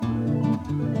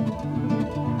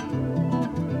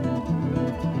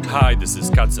Hi, this is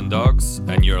Catz and Dogz,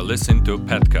 and you're listening to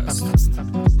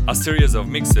PETCAST, a series of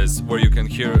mixes where you can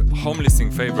hear home listening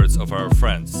favorites of our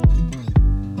friends.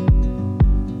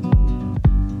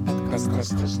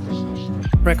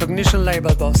 Recognition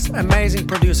label boss, amazing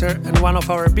producer, and one of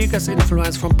our biggest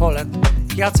influence from Poland,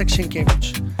 Jacek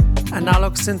Sienkiewicz,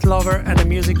 analog synth lover and a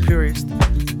music purist.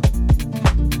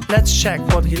 Let's check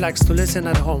what he likes to listen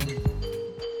at home.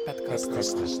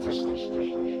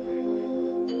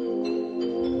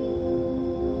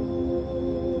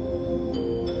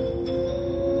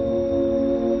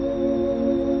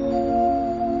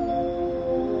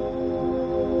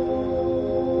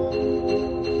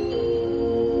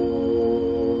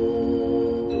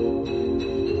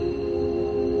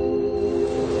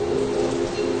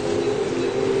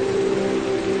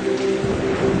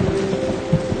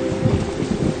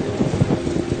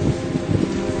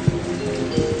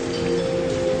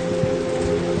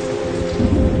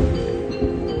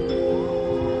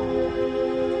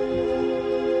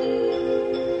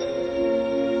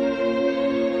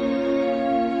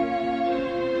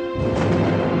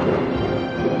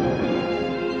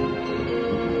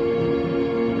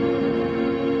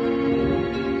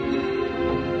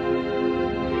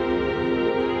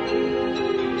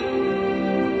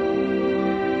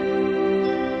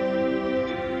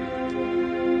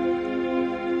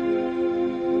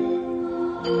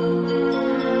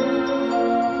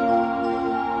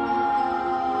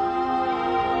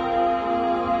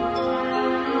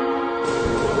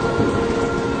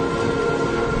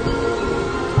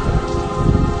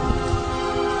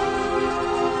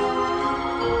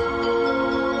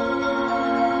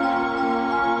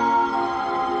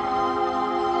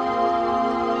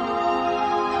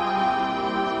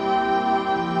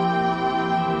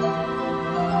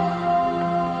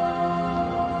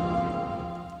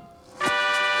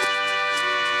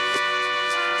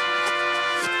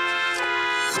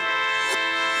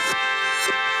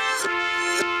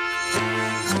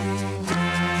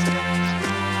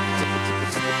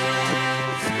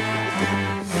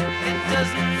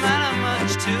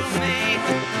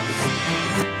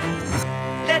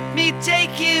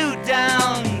 Take you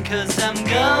down, 'cause I'm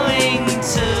going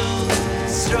to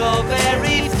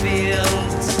strawberry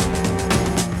fields.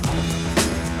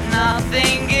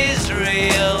 Nothing is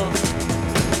real,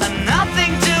 and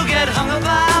nothing to get hung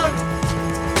about.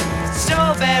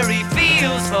 Strawberry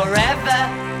fields forever.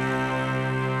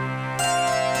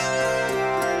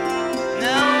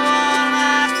 No one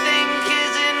I think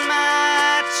is in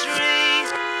my tree.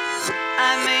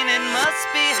 I mean, it must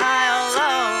be high or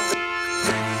low.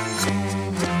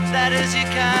 That is, you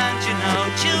can't,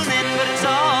 tune in, but it's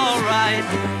alright.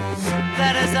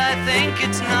 That is, I think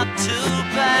it's not too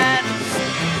bad.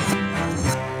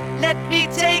 Let me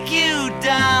take you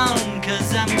down,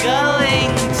 'cause I'm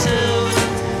going to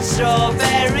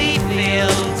strawberry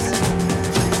fields.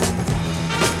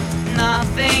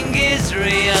 Nothing is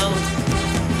real,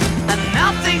 and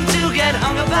nothing to get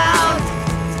hung about.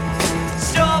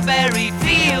 Strawberry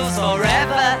fields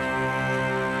forever.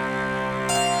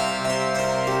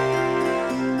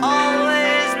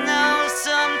 Always know,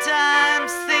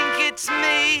 sometimes think it's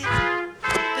me,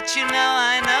 but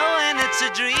I know when it's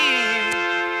a dream.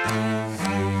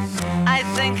 I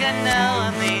think I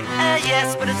know,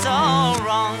 yes, but it's all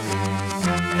wrong.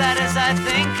 That is, I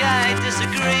think I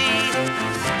disagree.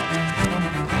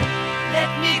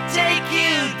 Let me take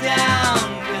you down,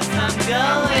 'cause I'm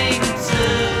going to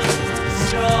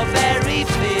strawberry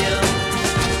fields.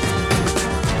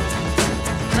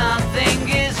 Nothing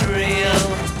is real,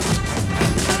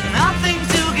 nothing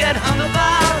to get hung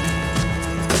about.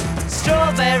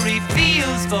 Strawberry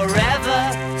fields forever.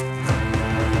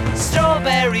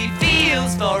 Strawberry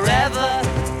fields forever.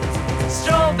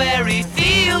 Strawberry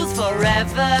fields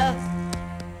forever.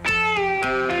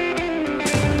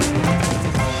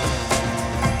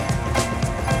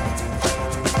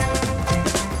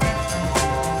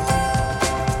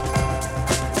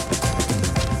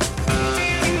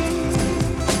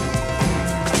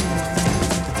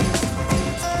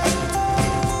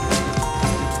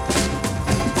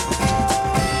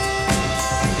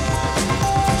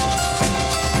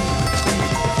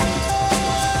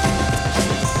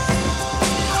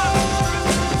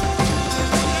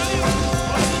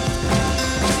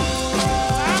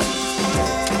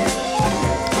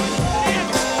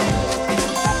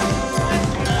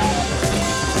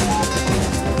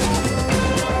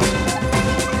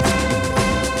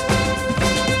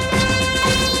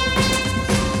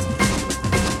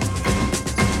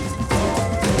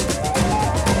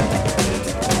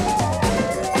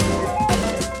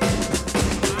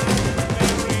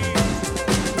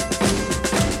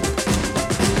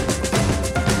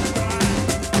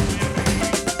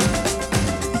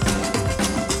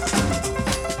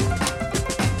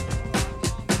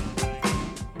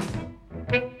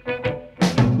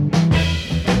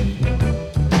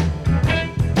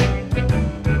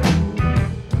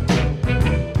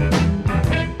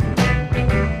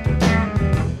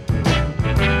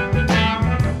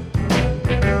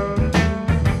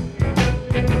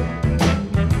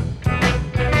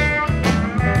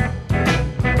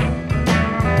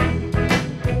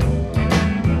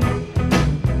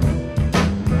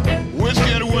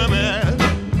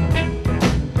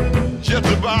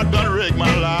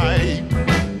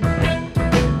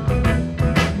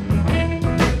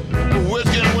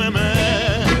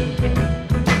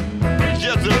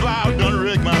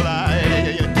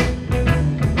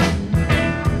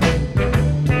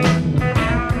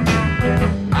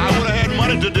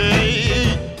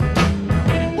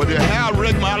 the hell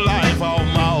wrecked my life all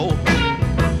more.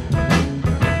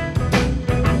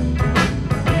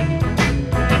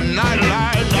 Night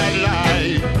life,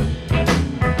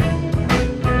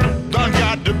 done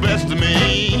got the best of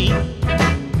me.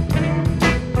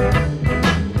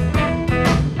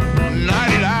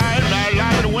 Night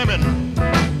life, the women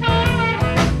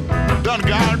done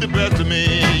got the best of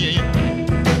me.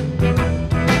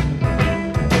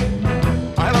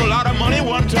 I had a lot of money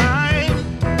one time,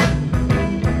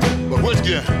 but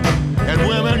whiskey and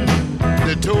women,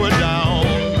 they tore it down.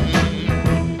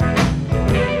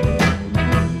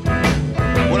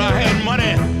 When I had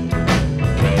money,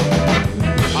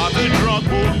 I've been drunk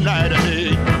both night and day.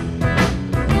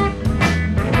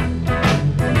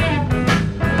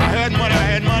 I had money,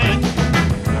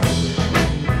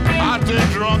 I've been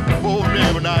drunk both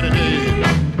every night and day.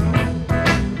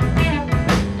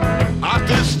 I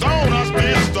stay stoned.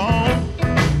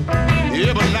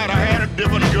 Every night I had a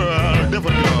different girl.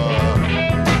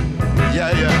 Yeah.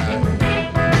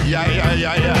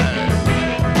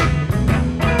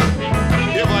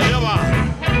 If I ever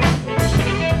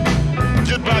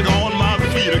get back on my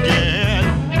feet again,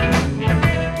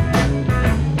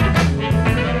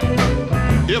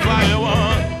 if I ever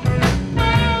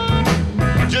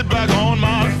get back on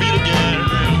my feet again,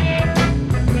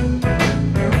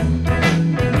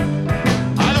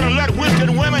 I'm gonna let whiskey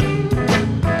and women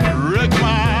wreck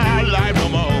my life no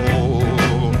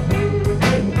more.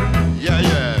 Yeah.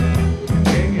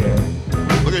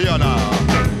 Look at you now.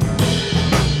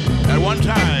 At one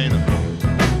time,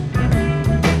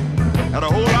 had a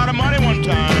whole lot of money one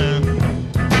time.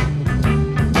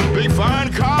 Big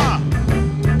fine car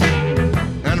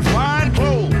and fine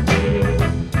clothes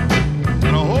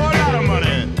and a whole lot of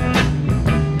money.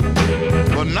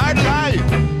 But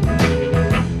nightlife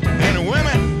and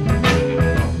women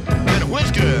and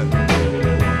whiskey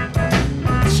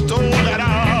stole that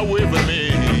away from me.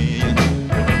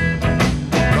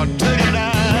 Got taken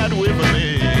that away from me.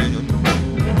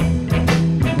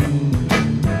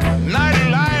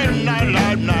 Nightlife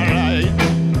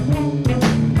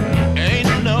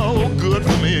ain't no good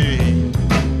for me.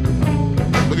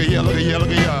 Look at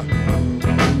here.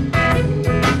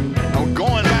 I'm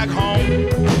going back home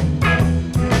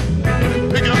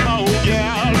and pick up my old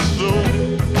gal soon.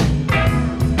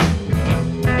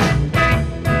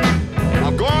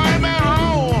 I'm going back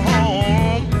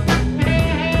home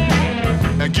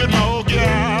and get my old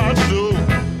gal soon.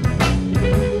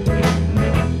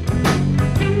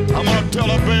 I'm gonna tell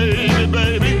her,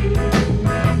 baby,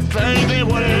 things ain't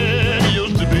what it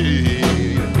used to be.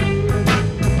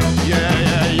 Yeah.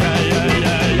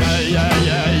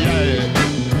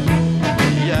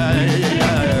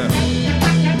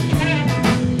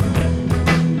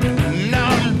 Now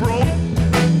I'm broke.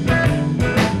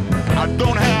 I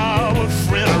don't have a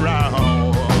friend around.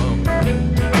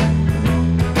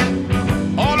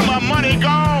 All of my money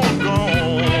gone.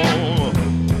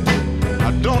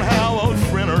 I don't have a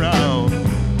friend around.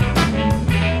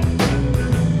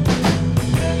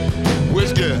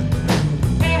 Whiskey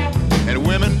and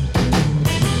women,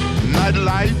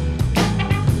 nightlife,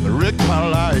 wreck my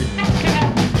life.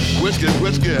 Whiskey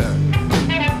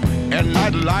and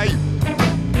nightlife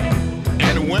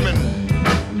and women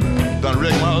done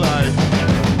wreck my life.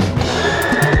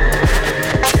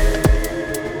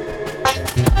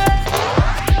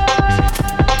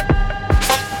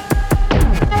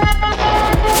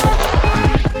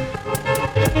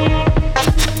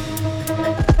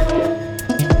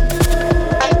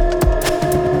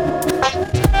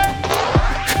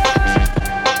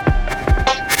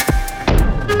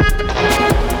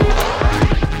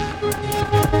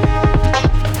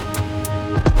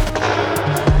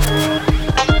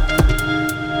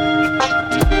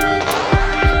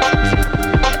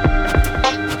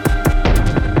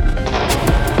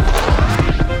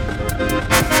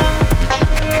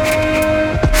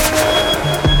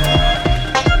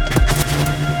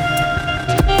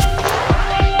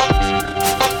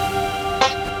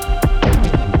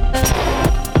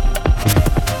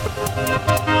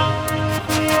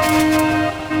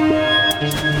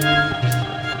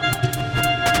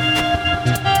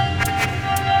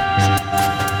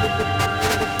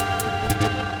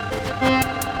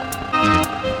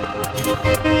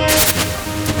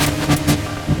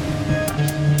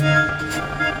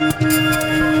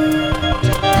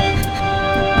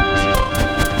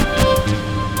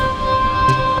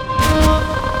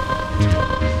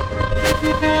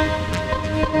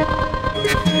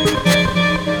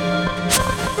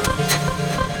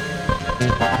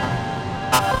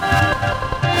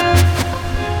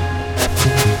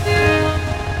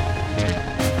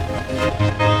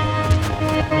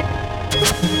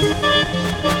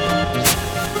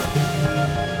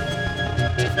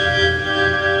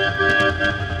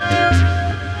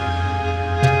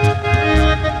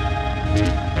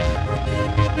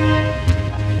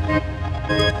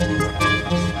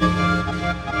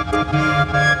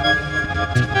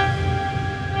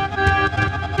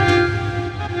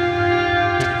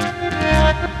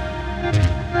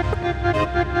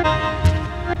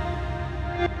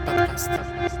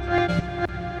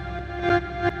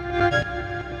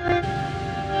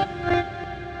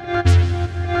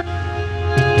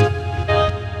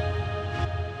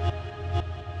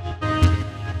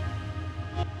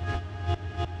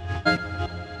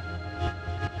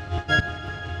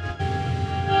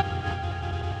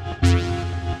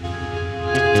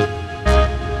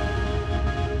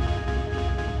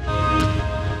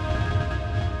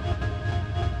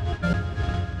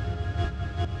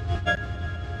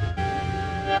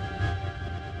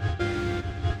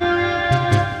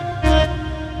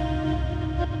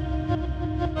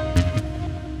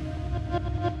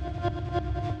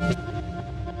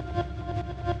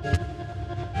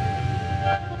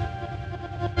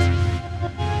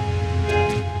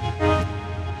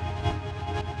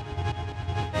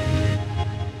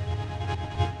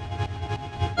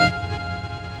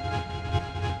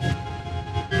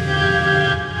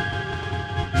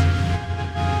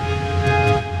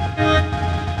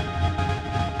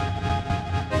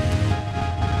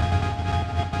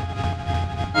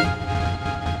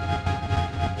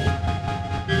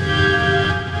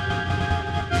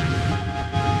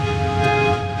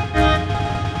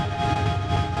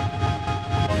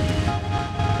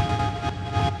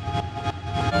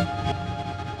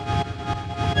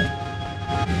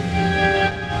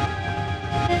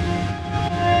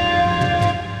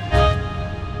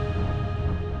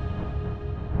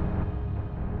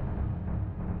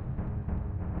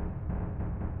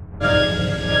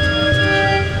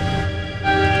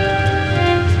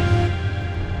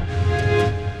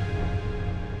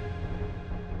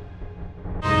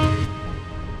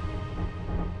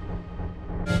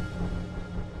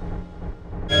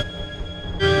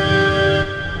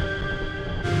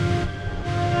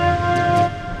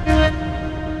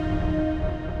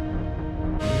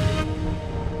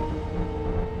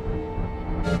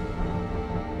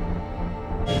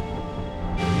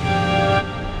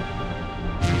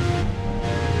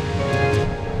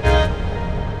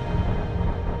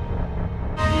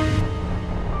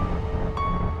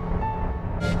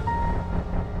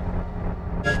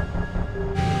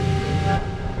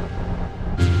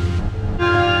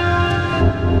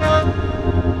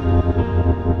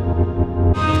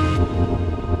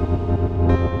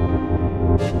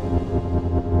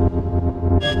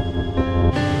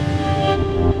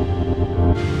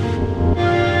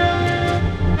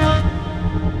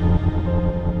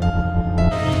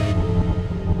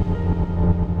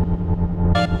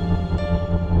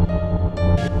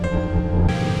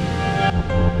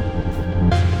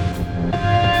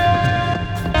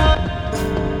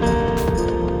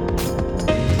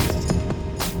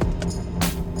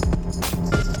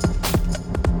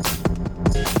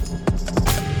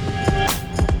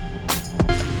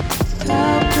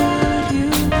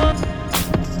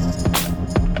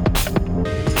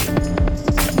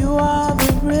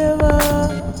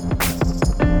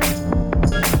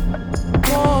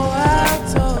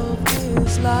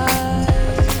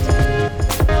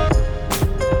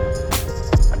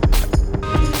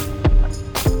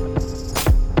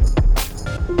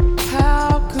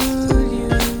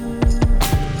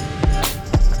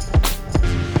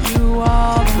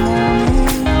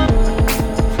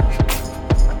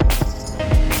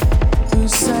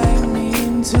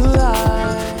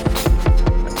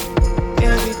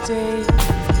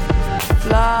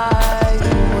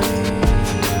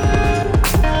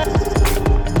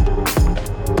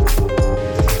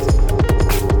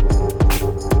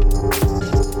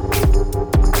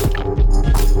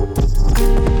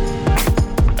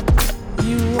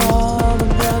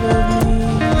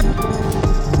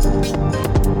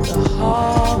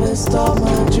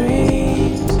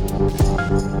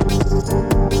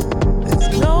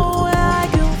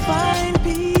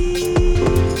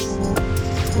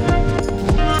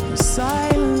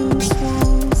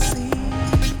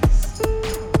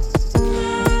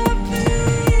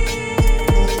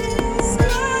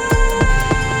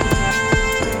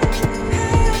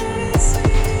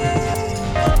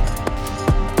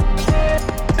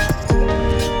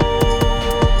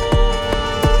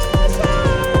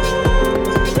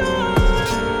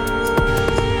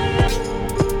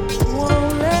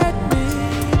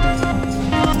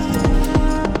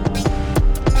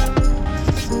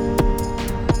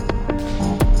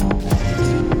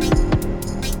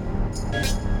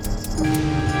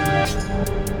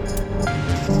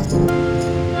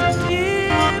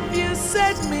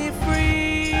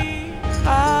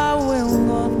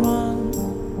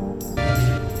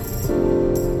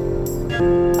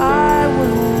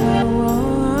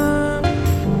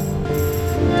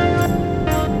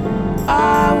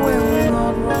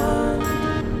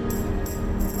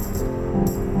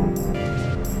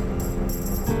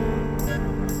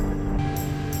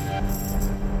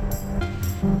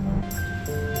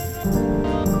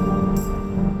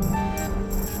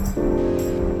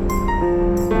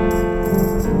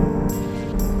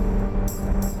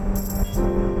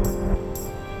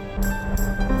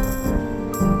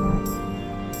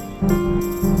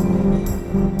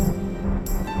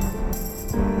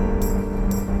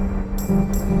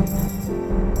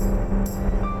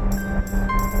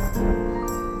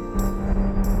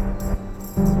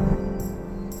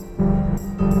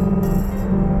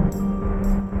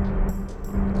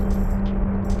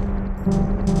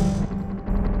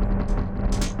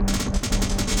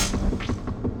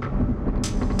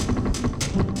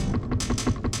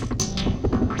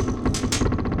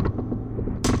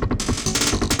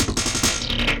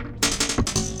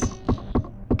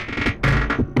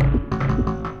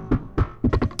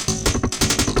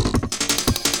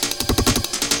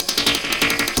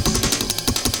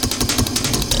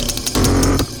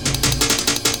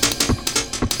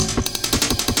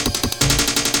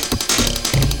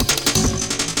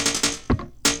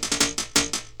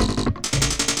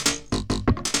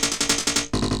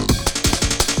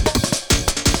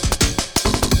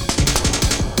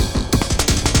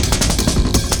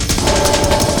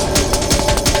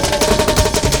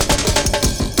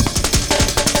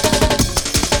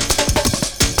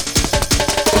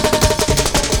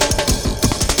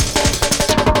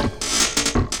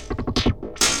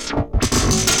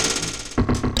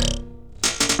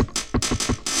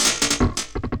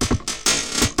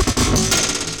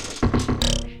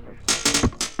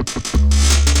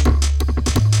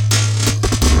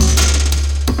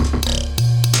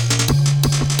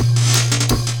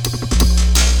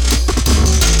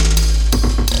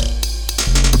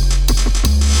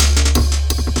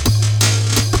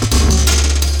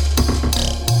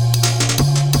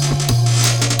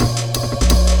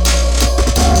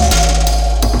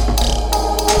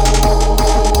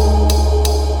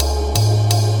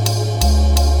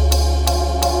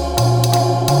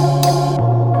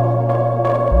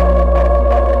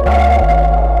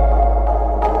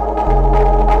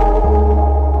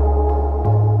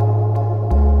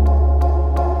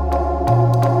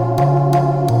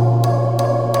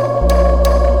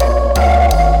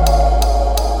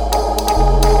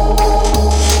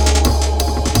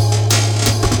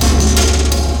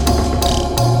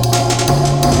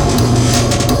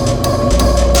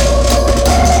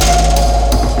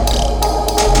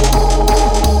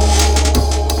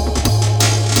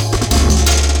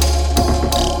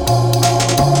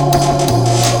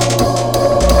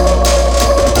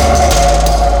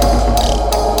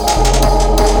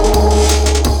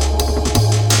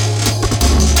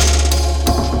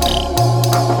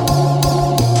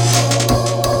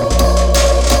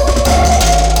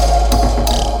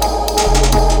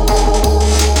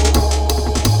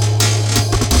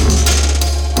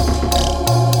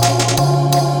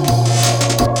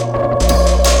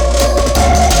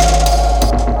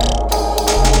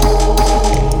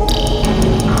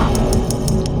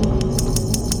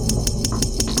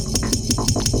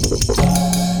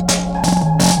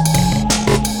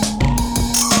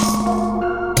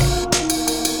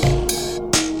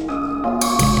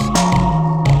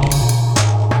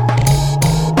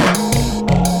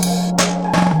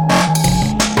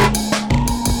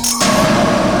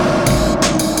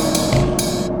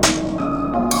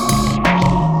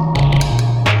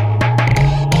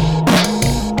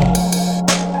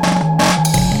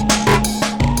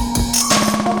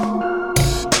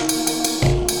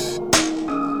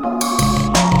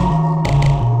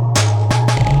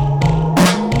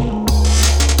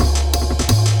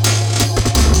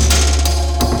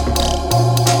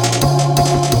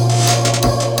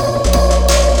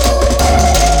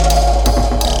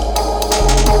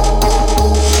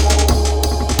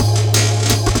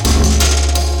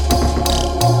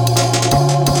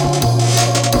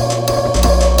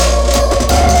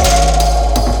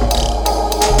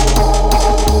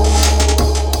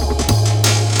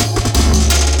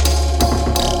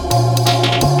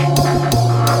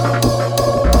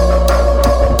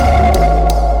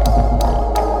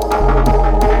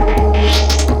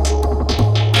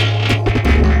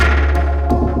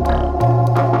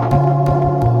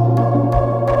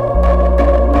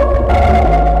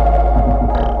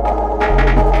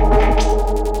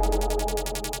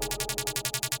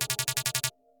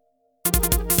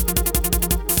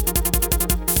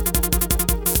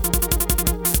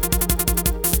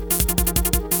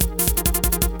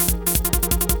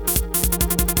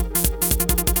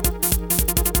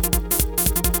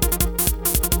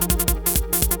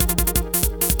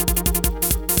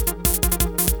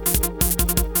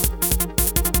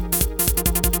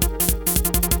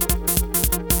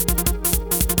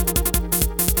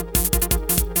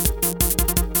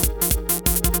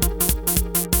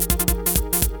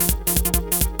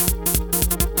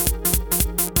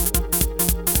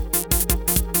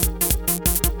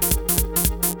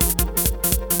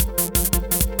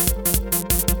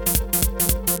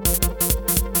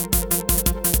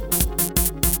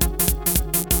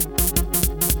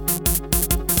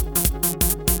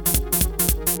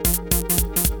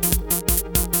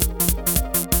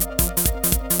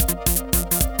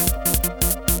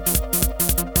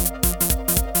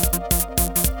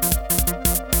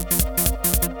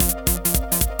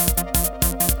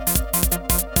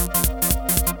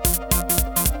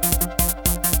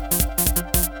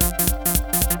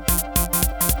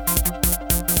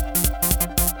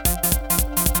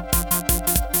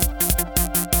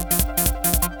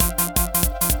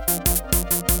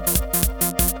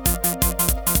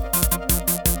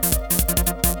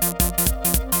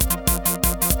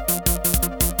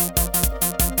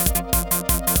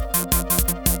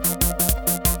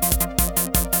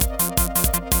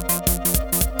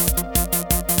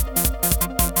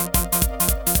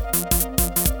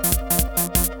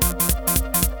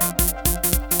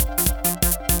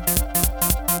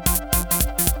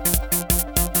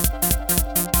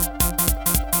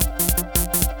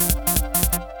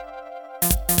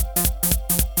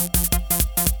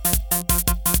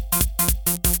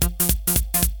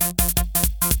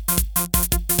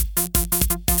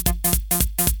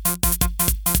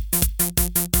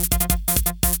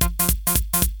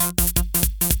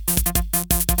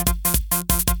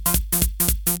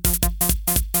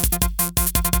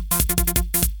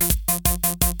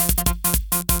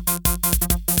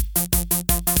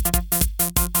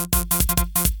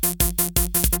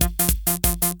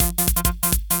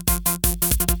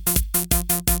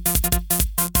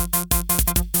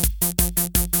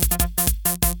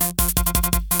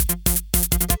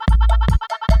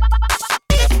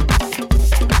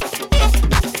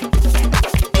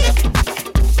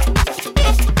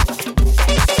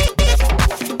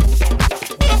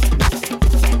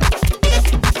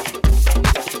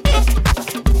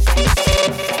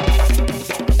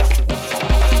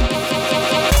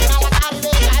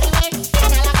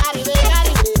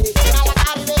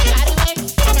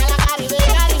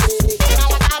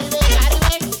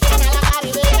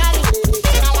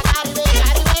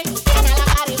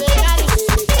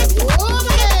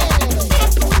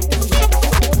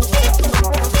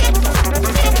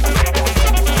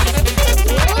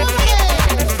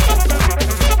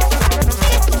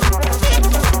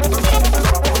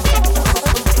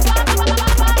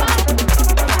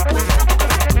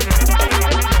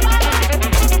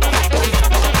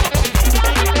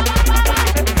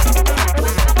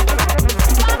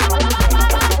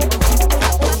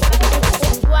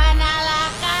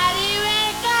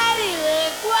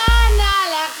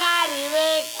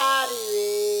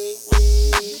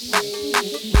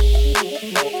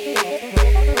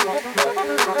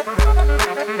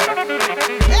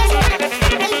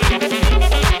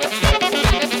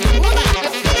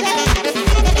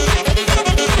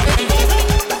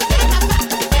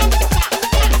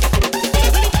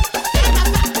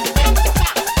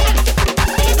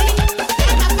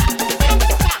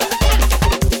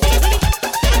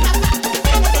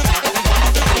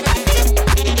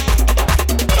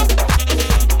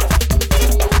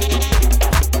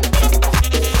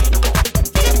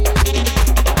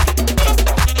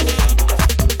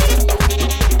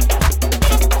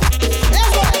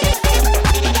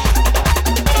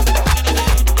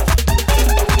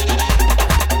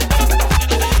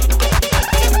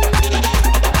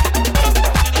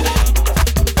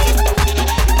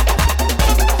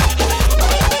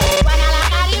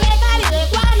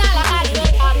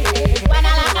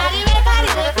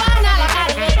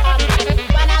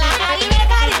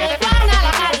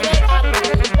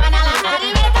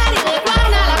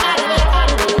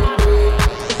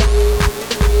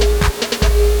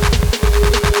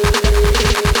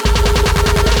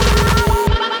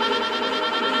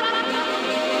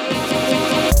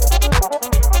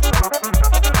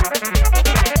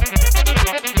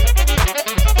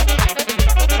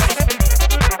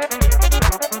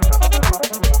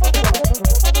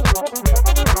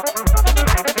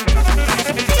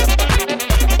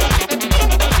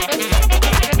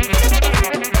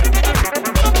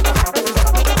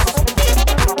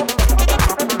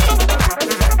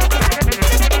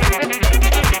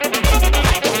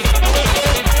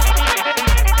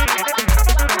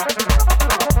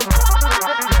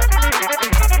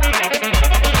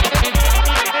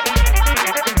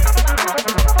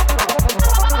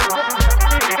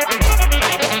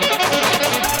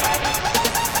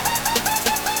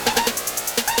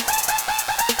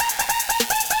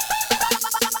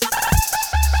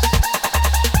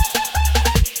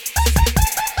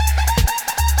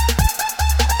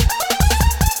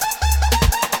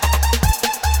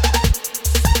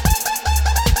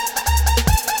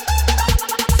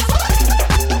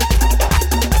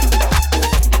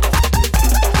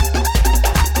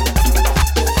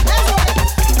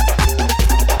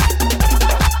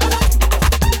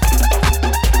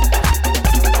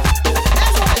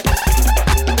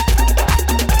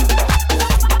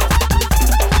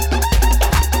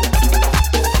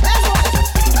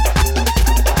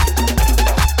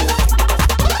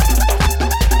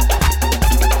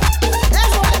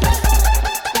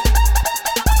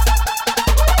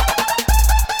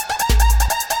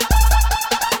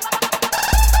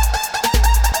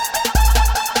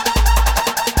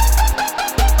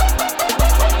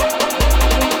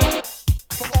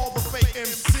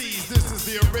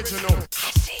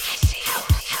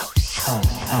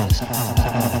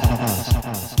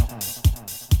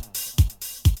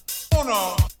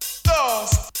 Uno,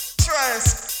 dos,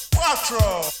 tres,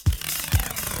 cuatro.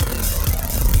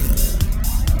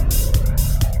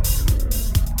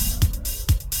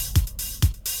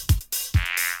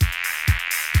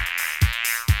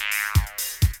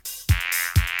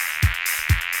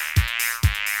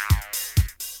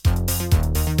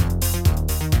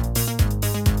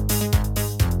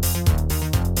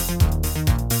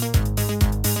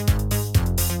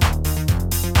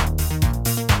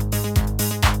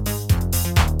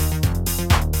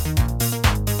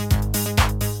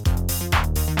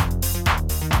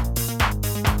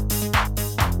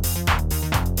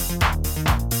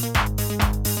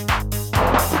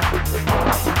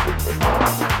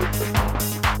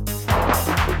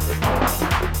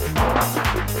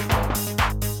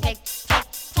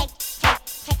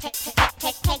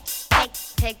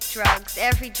 Take drugs,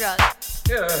 every drug.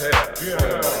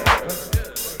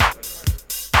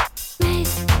 Made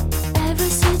every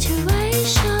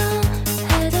situation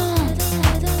head on.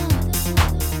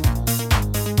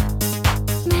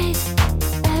 Made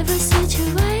every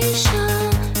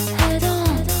situation head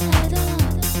on.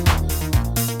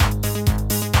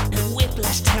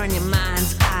 Whiplash turn your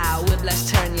mind's eye, whiplash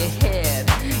turn your head.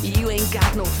 You ain't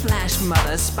got no flash,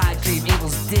 mother, spike dream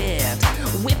evil's dead.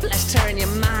 Whiplash turn your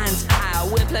mind's eye,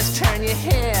 whiplash turn your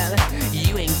head.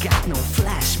 You ain't got no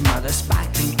flash, mother,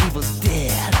 spike dream evil's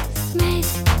dead. Made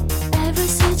every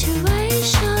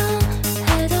situation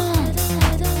head on.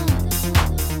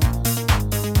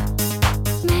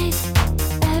 Made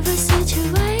every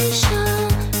situation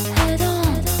head on.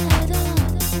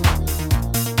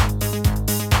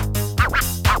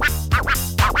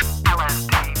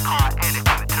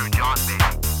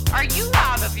 Are you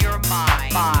out of your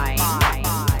mind?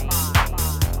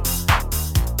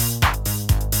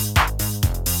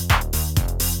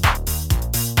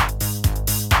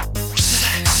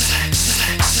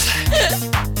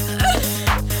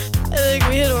 I think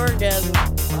we hit orgasm.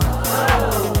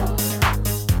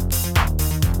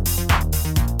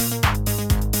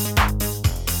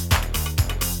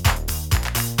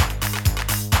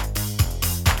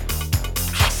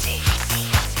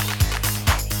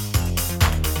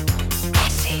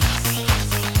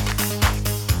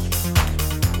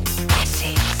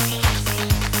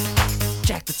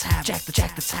 Jack the tab,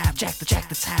 jack the tab, jack the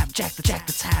tab, jack the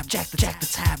tab, jack the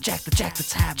tab, jack the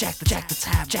tab, jack the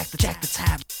tab, jack the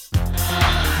tab.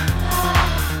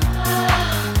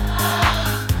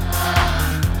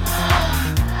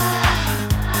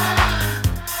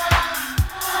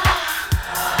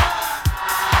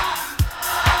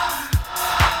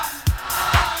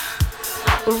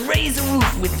 Raise a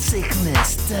roof with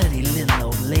sickness, study little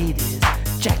old ladies.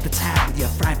 Jack the tab with your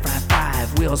fry,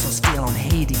 wheels on steel on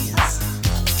Hades.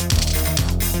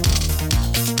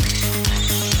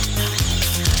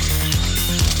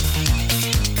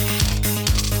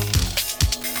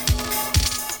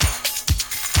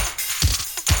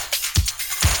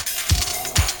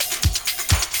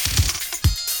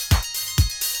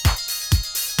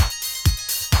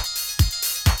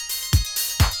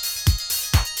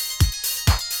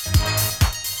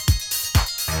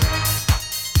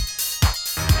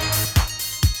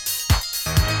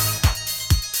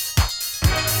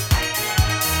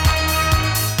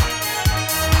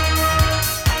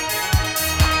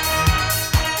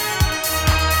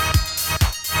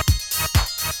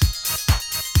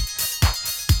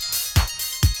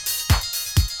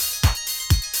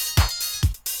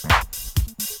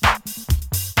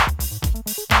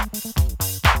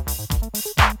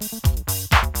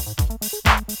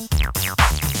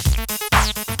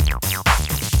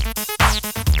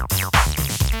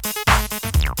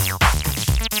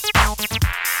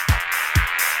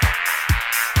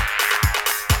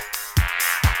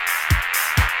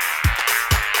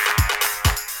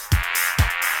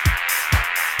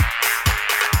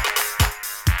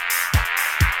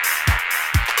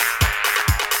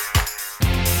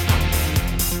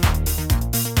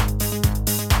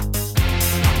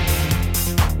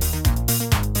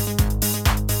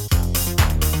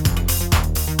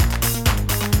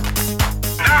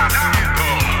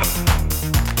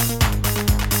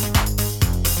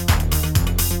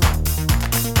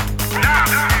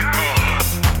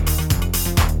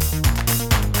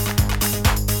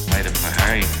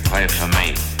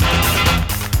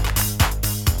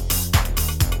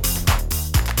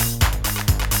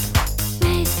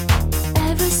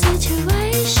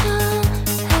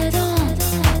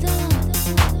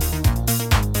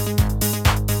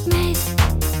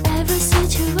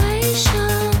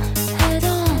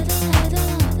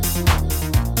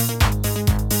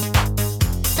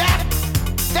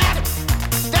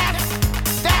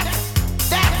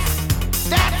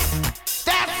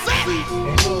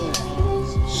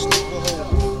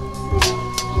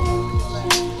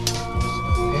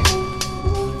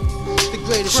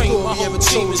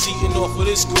 team is eating off of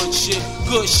this good shit.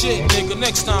 Good shit, nigga.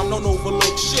 Next time, don't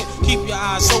overlook shit. Keep your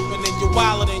eyes open and your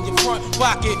wallet in your front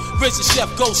pocket. Prison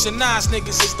chef, ghosts and nines,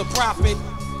 niggas is the prophet.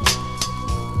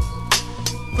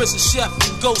 Prison chef,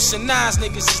 ghosts and nines,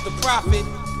 niggas is the prophet.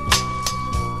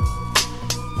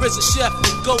 Prison chef,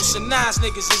 ghosts and nines,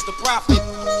 niggas is the prophet. I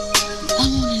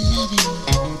wanna love him,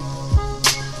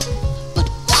 but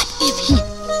what if he?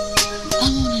 I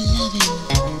wanna love him,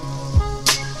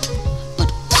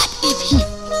 but what if he?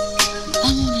 I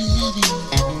wanna love him,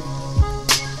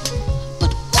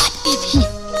 but what if he?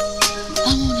 I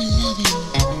wanna love him,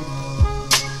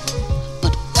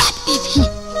 but what if he? I wanna love him, but what if he?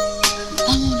 I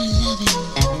wanna love him. I wanna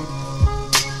love him,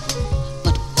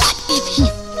 but what if he?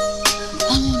 I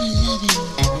wanna love him,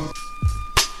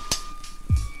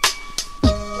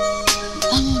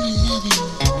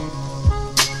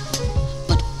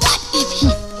 but what if he? I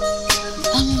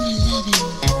wanna love him, but what if he?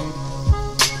 I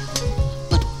wanna love him,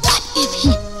 but what if he?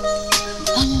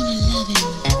 I wanna love him,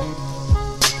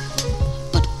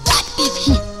 but what if he? I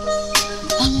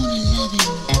wanna love him. I wanna love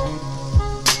him,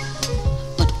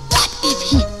 but what if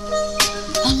he?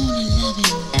 I wanna love him,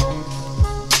 but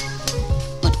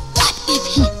what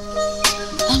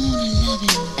if he?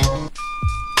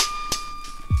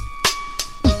 I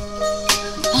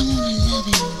wanna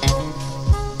love him,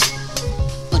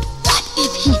 but what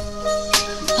if he?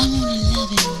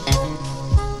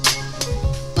 I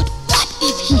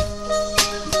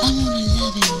wanna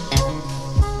love him,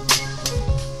 but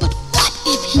what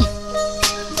if he?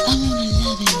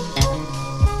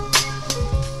 I wanna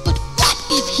love him, but what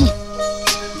if he?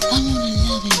 I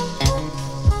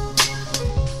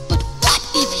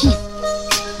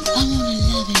wanna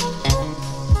love him,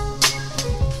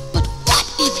 but what if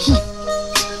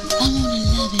he? I wanna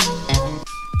love him.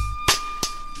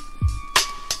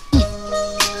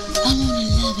 I wanna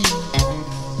love him.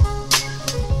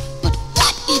 But what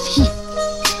if he?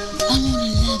 I wanna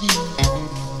love him.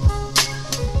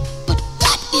 But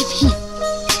what if he?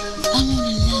 I wanna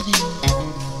love him.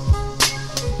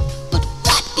 But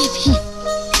what if he?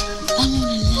 I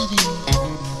wanna love him. But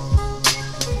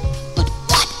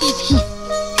what if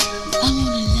he? I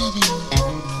wanna love him.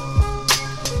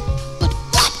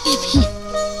 But what if he?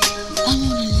 I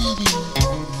wanna love him,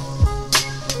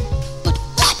 but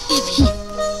what if he? I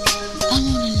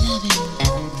wanna love him,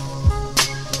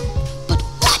 but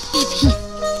what if he?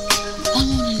 I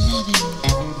wanna love him.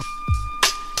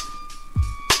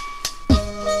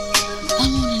 I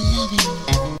wanna love him,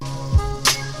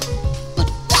 but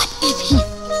what if he?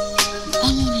 I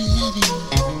wanna love him,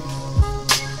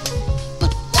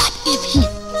 but what if he? I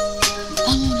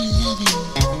wanna love him,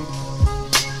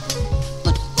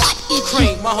 but what if he?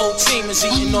 Cream, my whole team is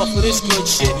eating off of this good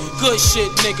shit. Good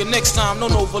shit, nigga. Next time,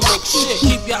 don't overlook shit.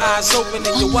 Keep your eyes open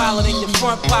and your wallet in your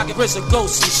front pocket. Prison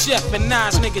ghosts and chef and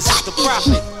nines, niggas is the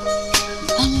prophet.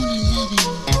 I wanna love him,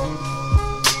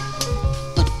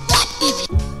 but what if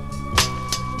he?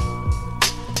 I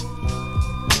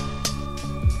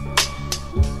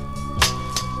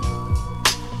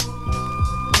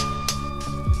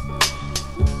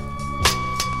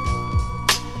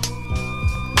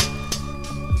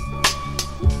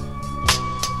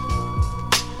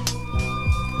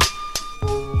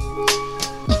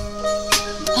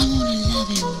wanna love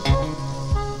him,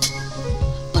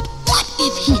 but what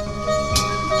if he?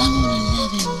 I wanna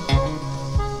love him,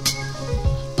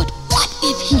 but what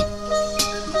if he?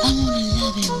 I wanna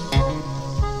love him,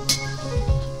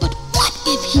 but what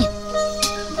if he? I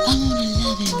wanna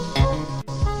love him,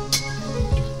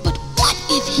 but what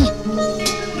if he?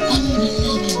 I wanna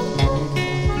love him, but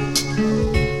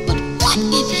what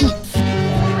if he?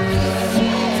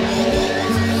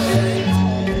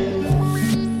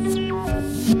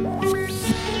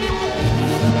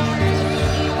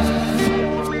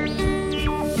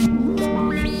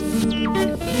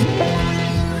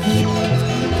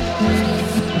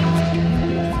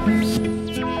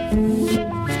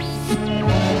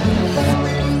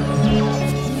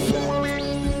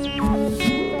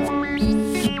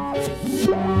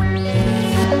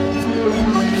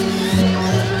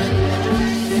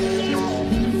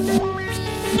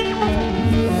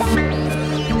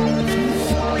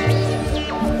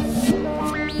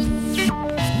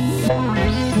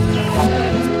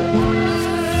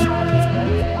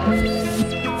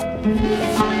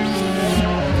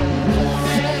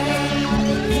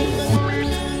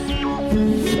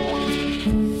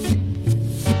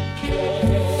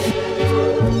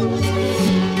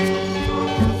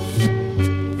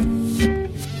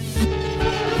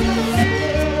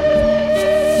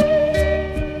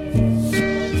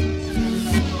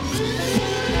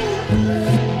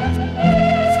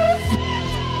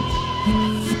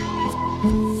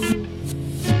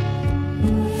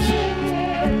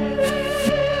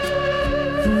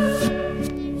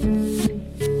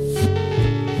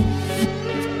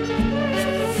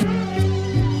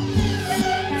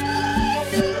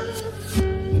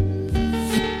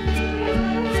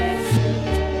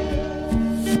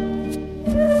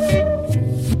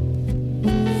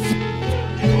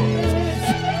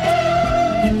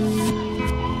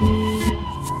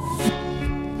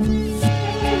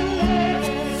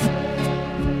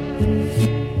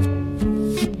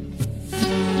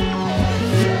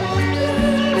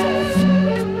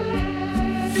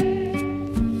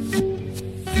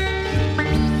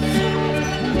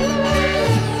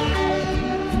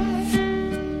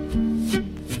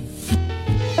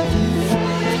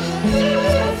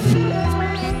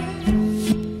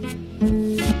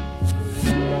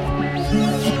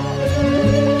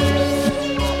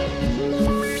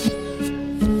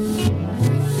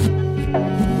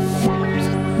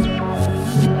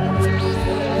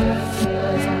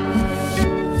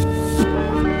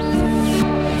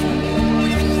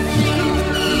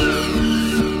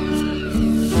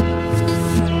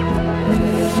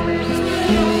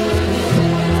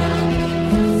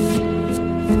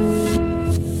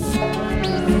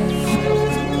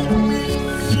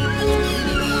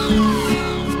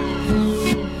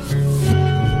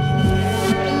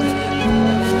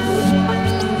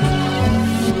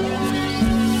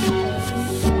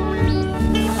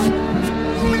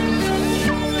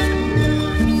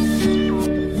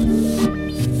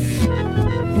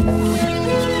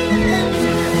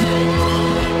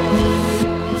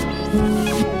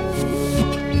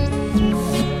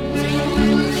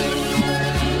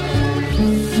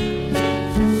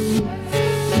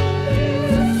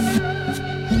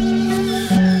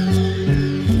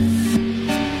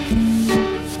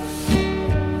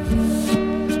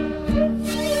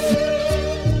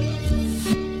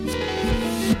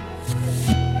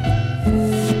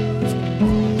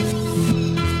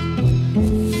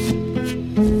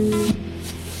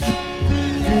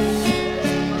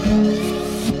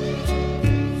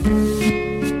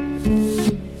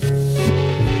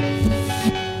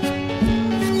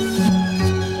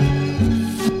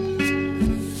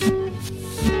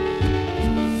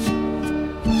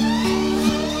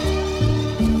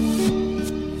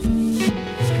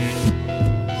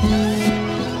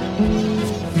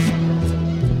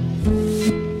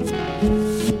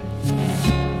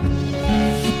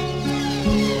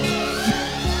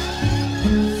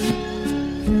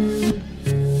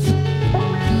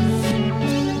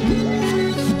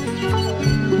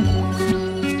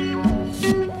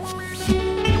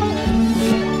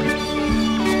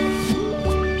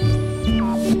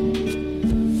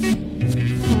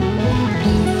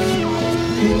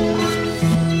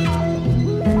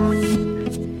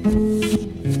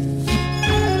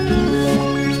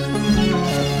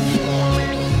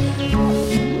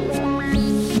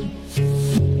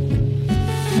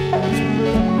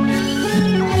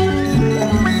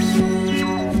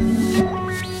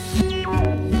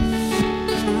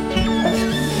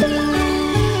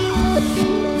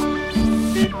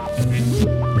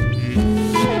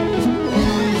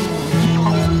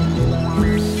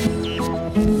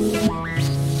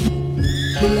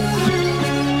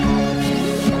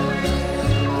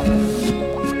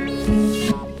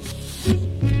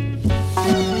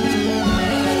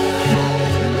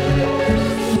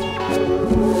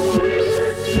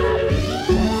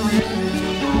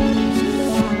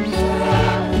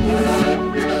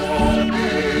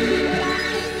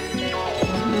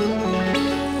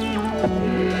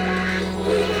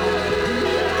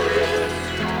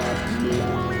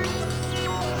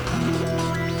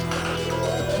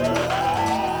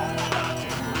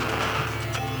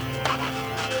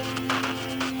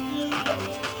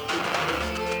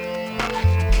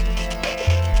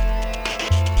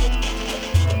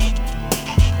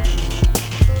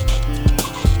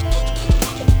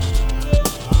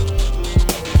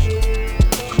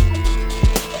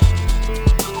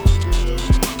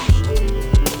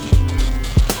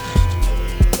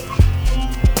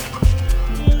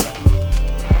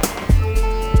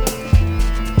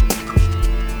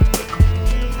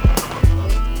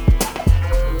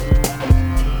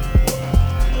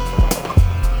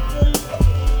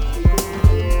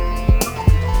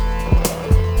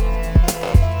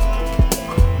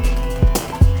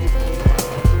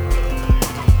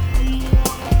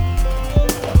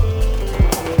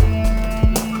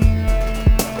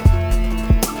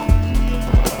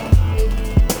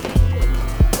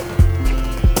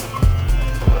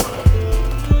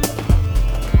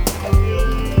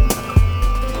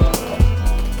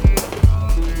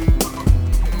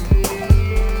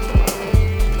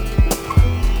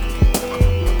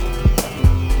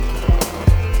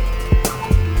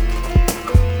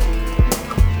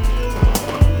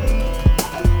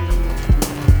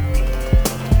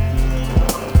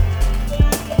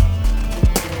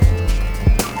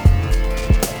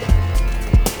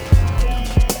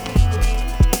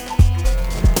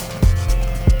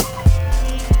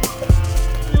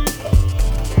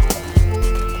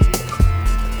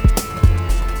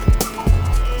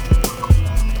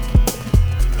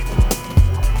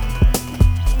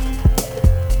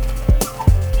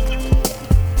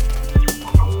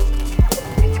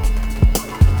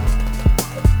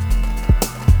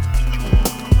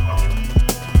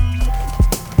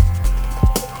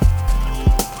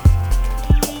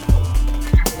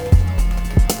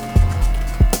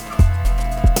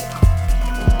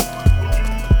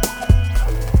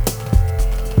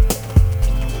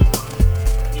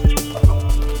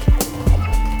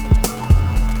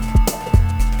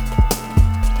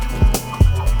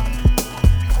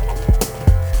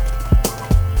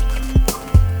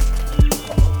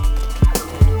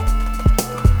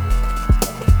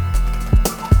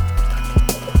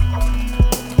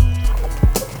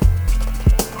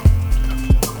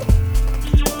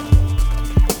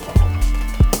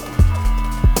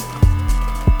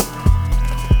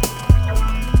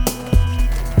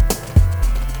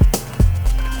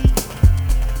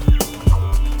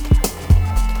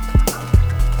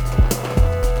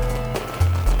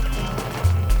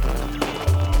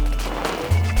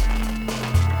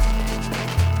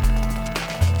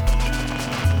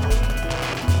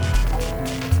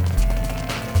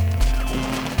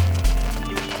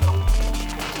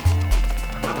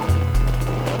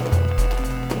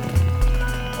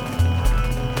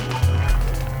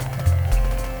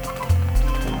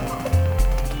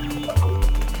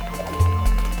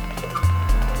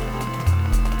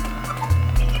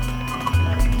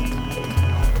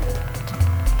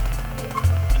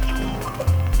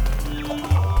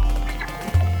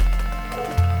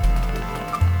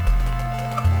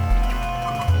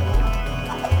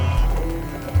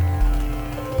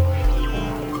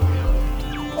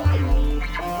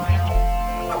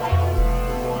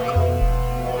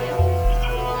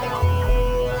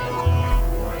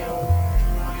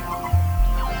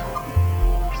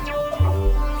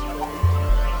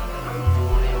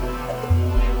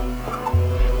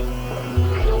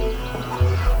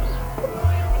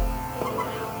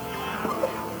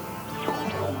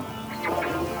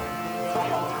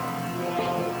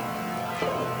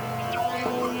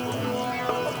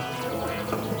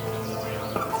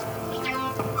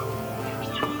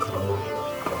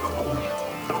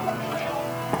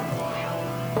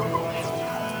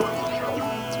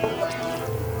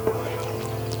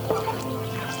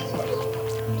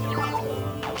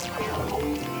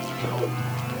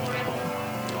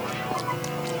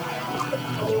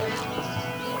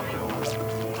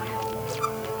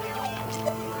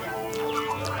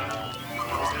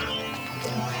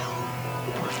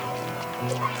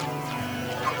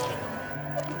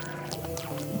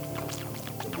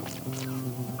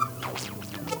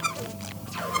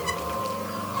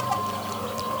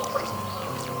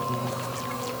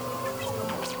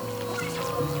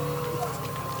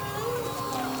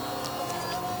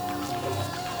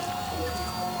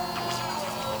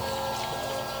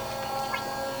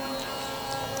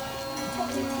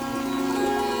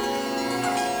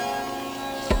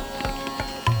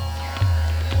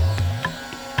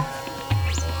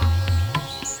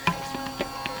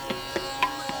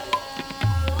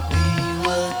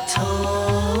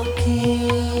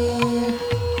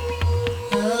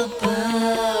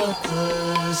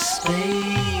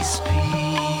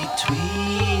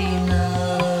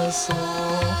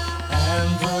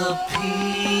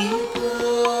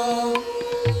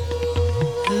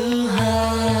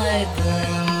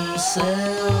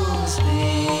 ourselves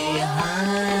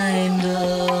behind a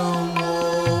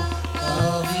wall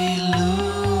of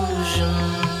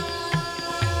illusion.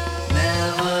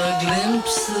 Never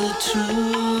glimpse the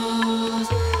truth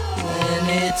when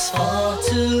it's far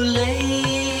too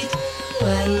late,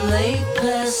 when they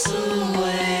pass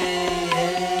away.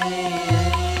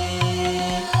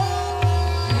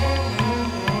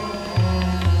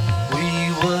 We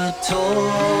were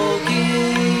talking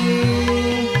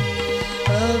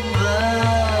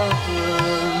about the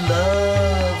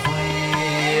love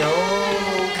we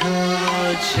all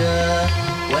could share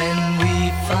when we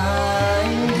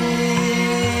find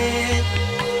it,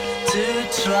 to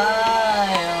try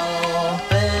our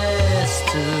best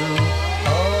to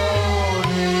hold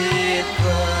it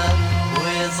there.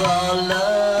 With our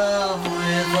love,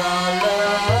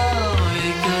 we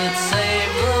could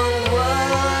save the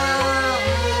world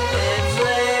if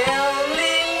they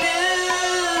only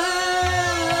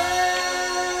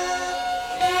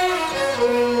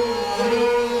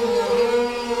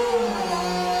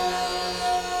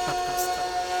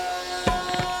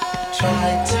try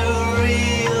to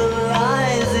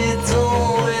realize it's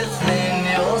all within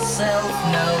yourself.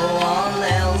 No one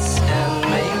else can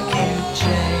make you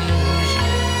change.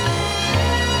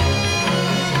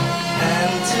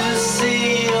 And to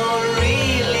see you're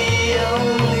really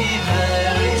only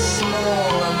very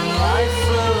small, and life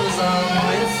flows on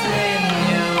within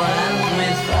you and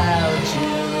without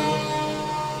you.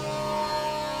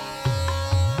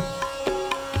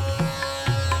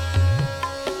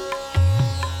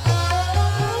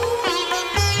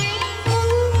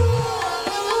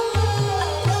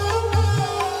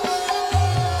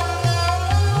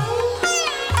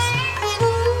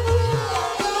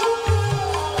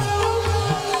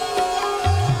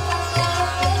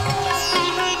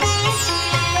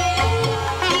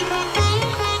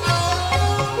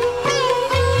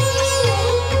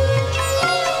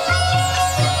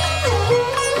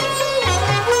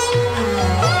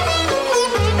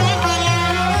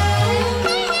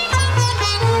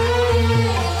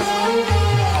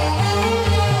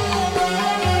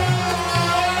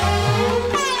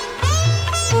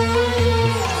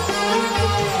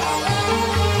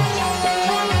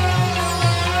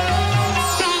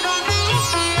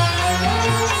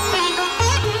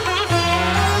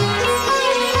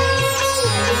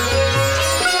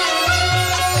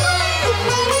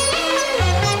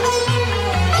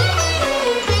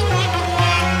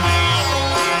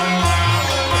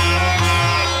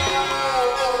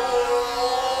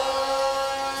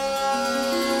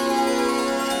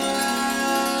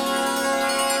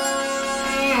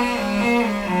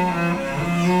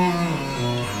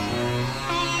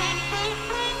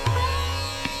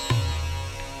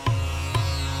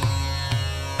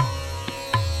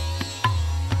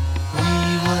 We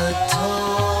were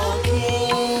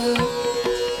talking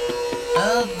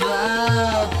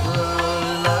about the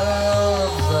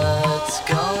love that's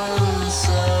gone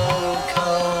so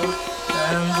cold,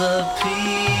 and the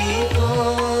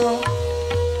people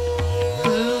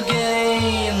who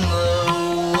gain the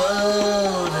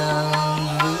world and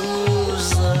lose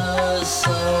their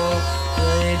soul.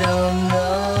 They don't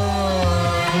know,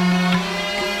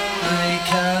 they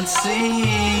can't see.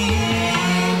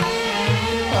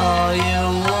 Are you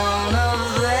one of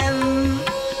them?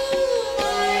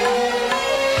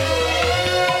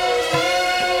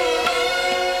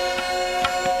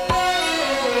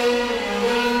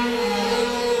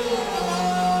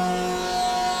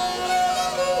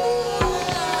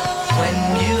 When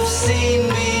you've seen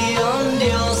beyond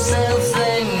yourself,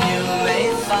 then you may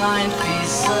find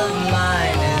peace of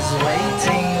mind is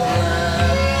waiting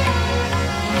there.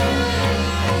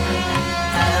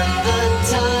 And the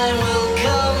time will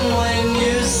come when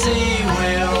you see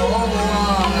we're all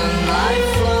one, and life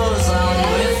flows on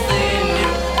within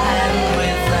you and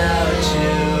without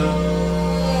you.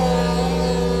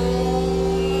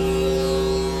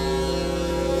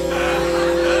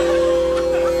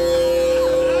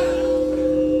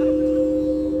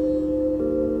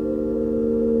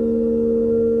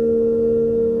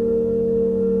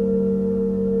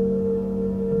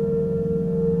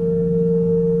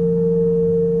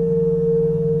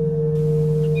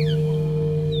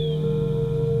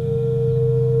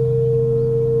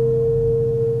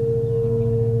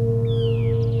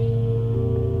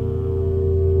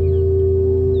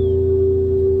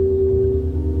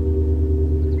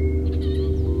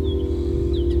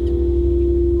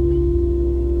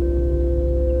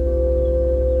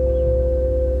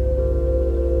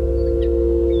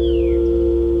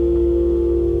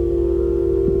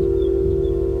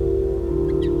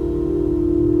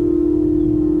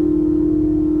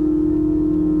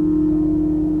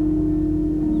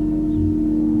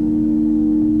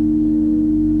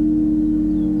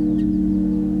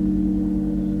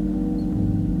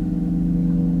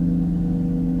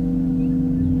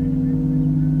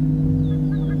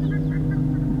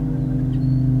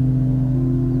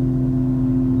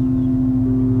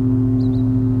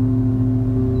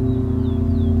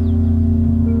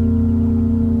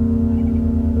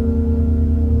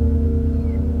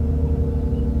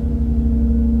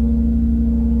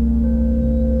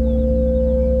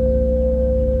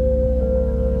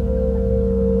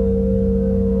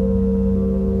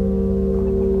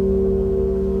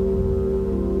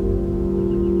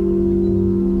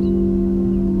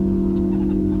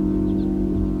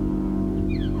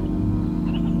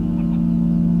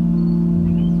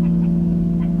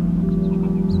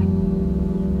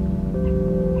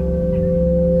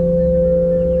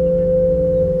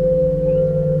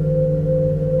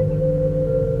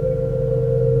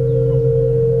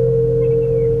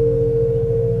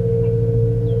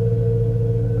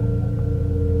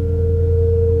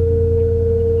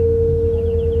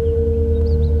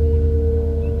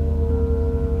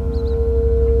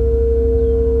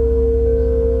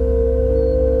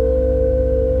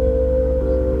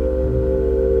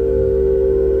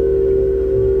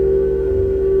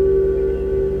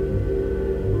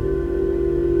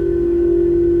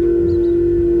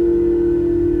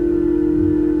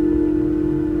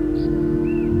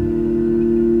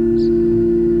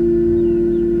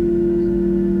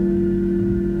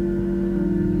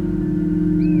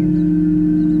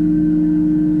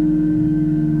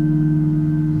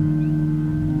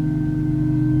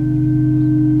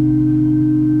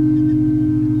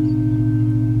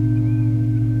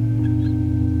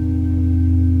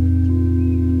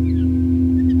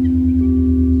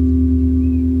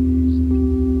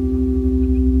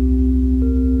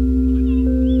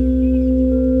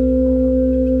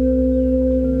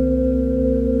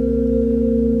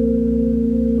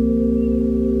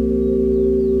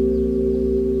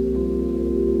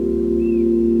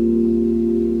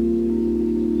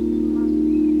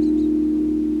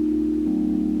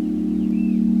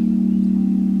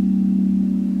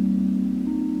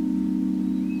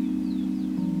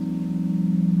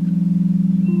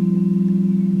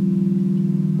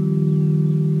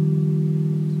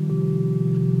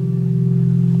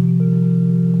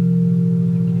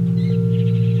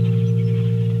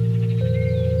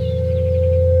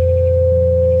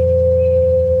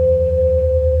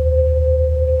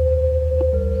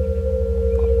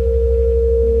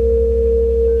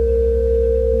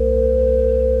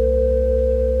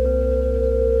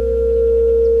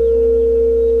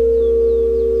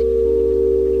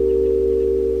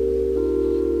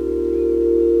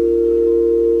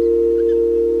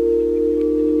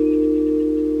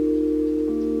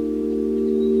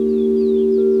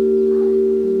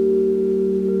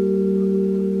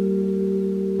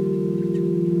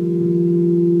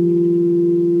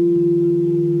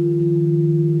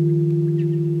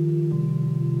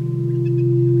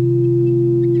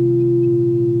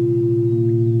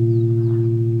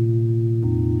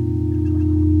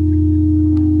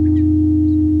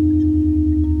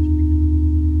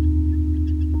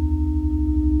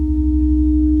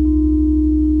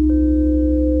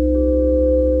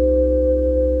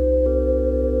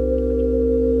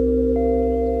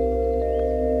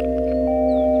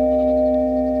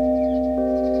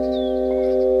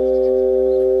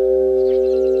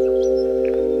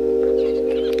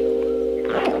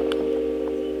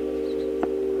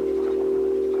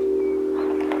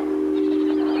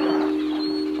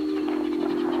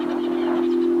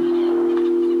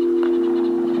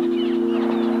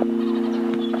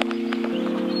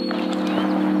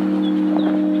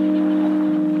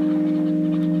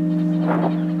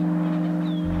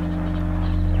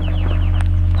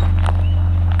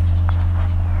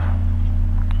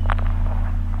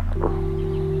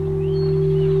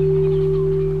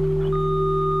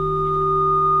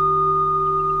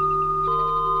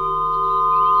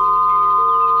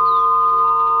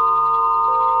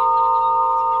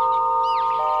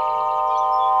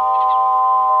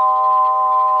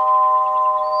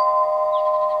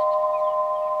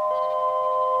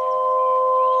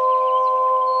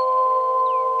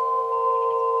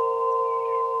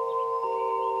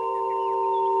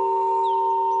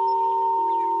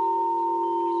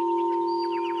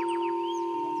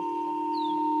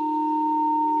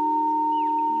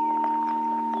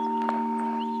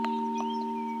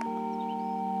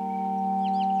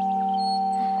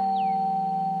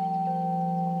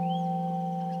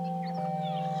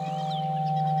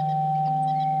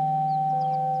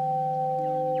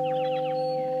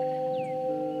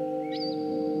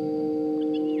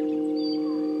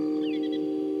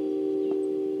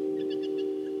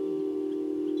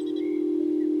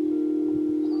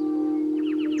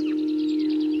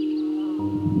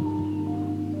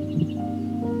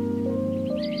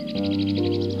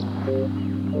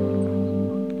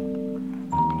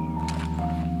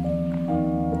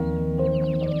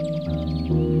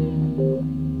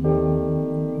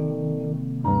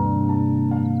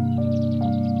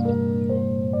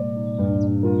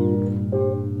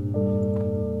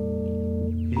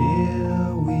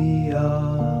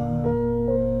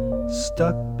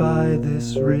 Stuck by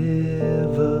this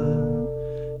river,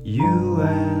 you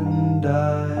and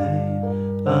I,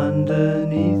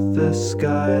 underneath the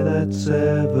sky that's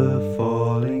ever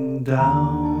falling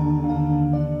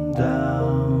down,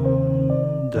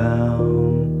 down,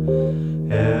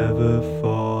 down, ever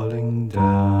falling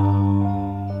down.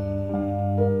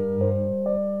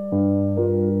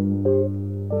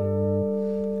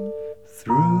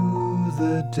 Through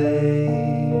the day,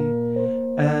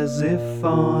 as if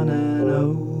on an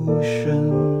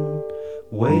ocean,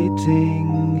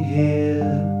 waiting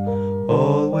here,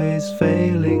 always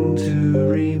failing to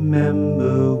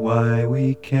remember why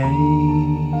we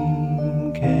came.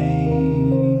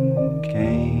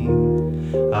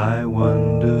 I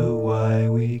wonder why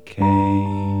we came.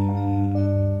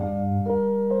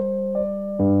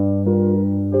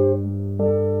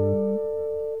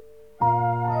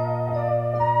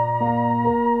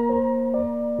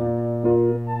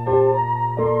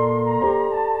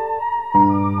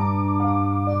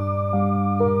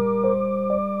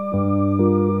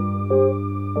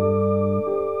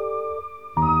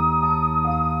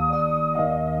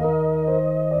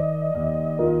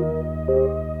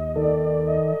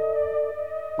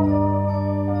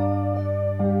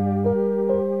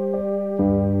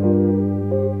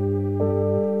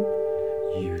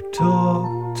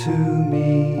 Talk to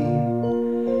me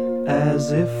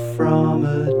as if from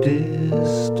a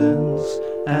distance,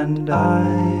 and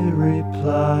I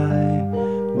reply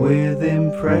with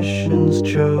impressions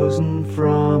chosen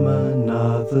from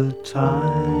another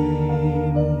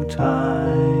time,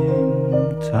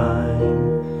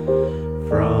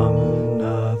 from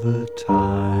another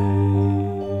time.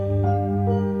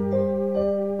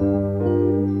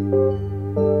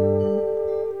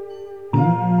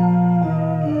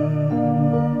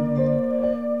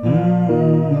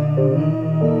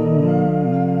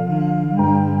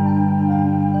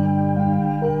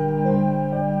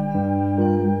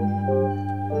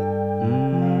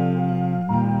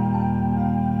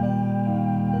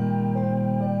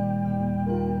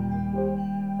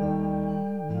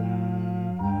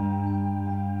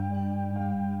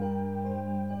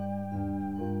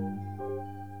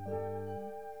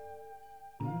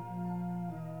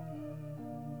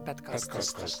 PETCAST.